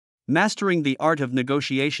Mastering the art of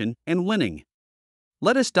negotiation and winning.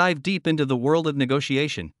 Let us dive deep into the world of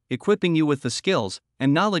negotiation, equipping you with the skills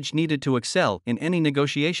and knowledge needed to excel in any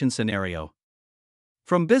negotiation scenario.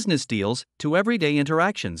 From business deals to everyday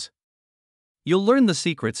interactions, you'll learn the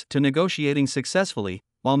secrets to negotiating successfully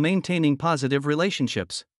while maintaining positive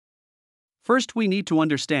relationships. First, we need to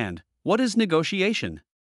understand, what is negotiation?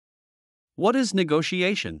 What is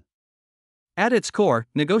negotiation? At its core,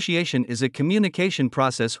 negotiation is a communication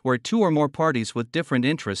process where two or more parties with different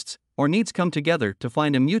interests or needs come together to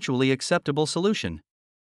find a mutually acceptable solution.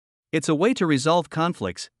 It's a way to resolve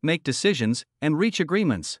conflicts, make decisions, and reach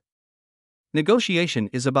agreements. Negotiation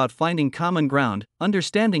is about finding common ground,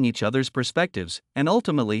 understanding each other's perspectives, and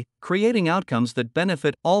ultimately, creating outcomes that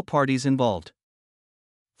benefit all parties involved.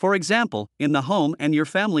 For example, in the home and your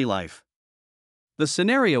family life. The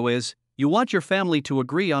scenario is, you want your family to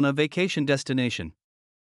agree on a vacation destination.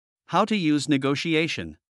 How to use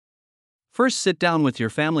negotiation. First, sit down with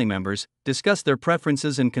your family members, discuss their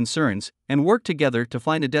preferences and concerns, and work together to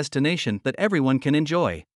find a destination that everyone can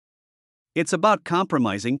enjoy. It's about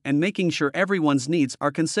compromising and making sure everyone's needs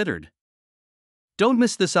are considered. Don't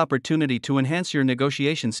miss this opportunity to enhance your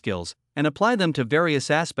negotiation skills and apply them to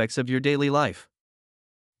various aspects of your daily life.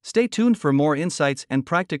 Stay tuned for more insights and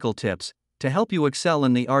practical tips to help you excel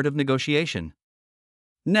in the art of negotiation.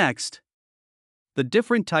 Next, the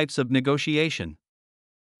different types of negotiation.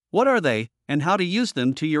 What are they, and how to use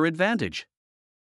them to your advantage?